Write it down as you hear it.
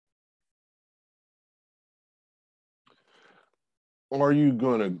Are you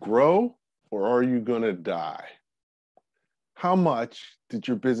going to grow or are you going to die? How much did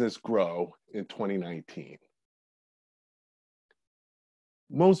your business grow in 2019?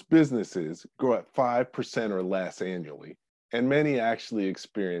 Most businesses grow at 5% or less annually, and many actually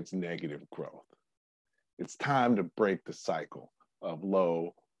experience negative growth. It's time to break the cycle of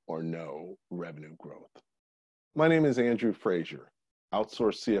low or no revenue growth. My name is Andrew Frazier,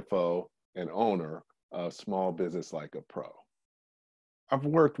 outsourced CFO and owner of Small Business Like a Pro. I've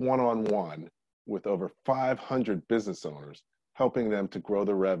worked one-on-one with over 500 business owners, helping them to grow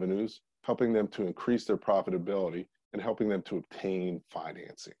their revenues, helping them to increase their profitability, and helping them to obtain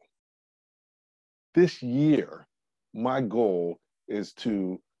financing. This year, my goal is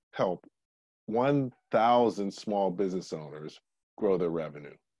to help 1,000 small business owners grow their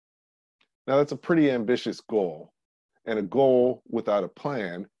revenue. Now, that's a pretty ambitious goal, and a goal without a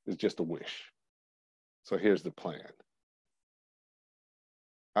plan is just a wish. So here's the plan.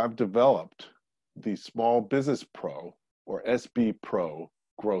 I've developed the Small Business Pro, or SB Pro,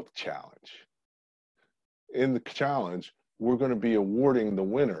 Growth Challenge. In the challenge, we're going to be awarding the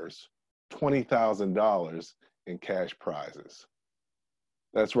winners $20,000 in cash prizes.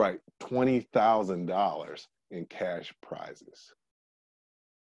 That's right, $20,000 in cash prizes.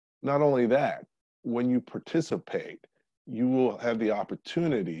 Not only that, when you participate, you will have the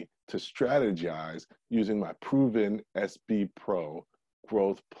opportunity to strategize using my proven SB Pro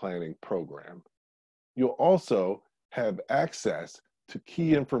growth planning program. You'll also have access to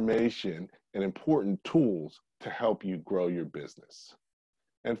key information and important tools to help you grow your business.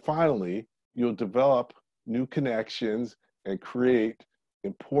 And finally, you'll develop new connections and create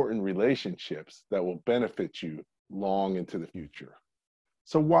important relationships that will benefit you long into the future.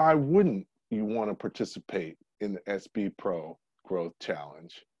 So why wouldn't you want to participate in the SB Pro Growth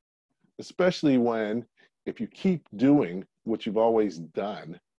Challenge? Especially when, if you keep doing what you've always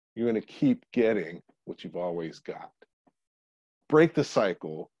done, you're going to keep getting what you've always got. Break the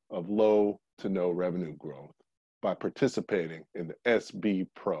cycle of low to no revenue growth by participating in the SB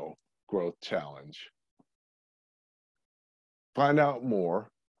Pro Growth Challenge. Find out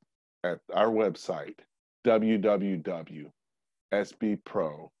more at our website,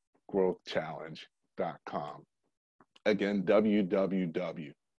 www.sbprogrowthchallenge.com. Again,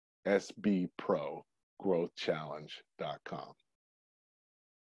 www.sbprogrowthchallenge.com.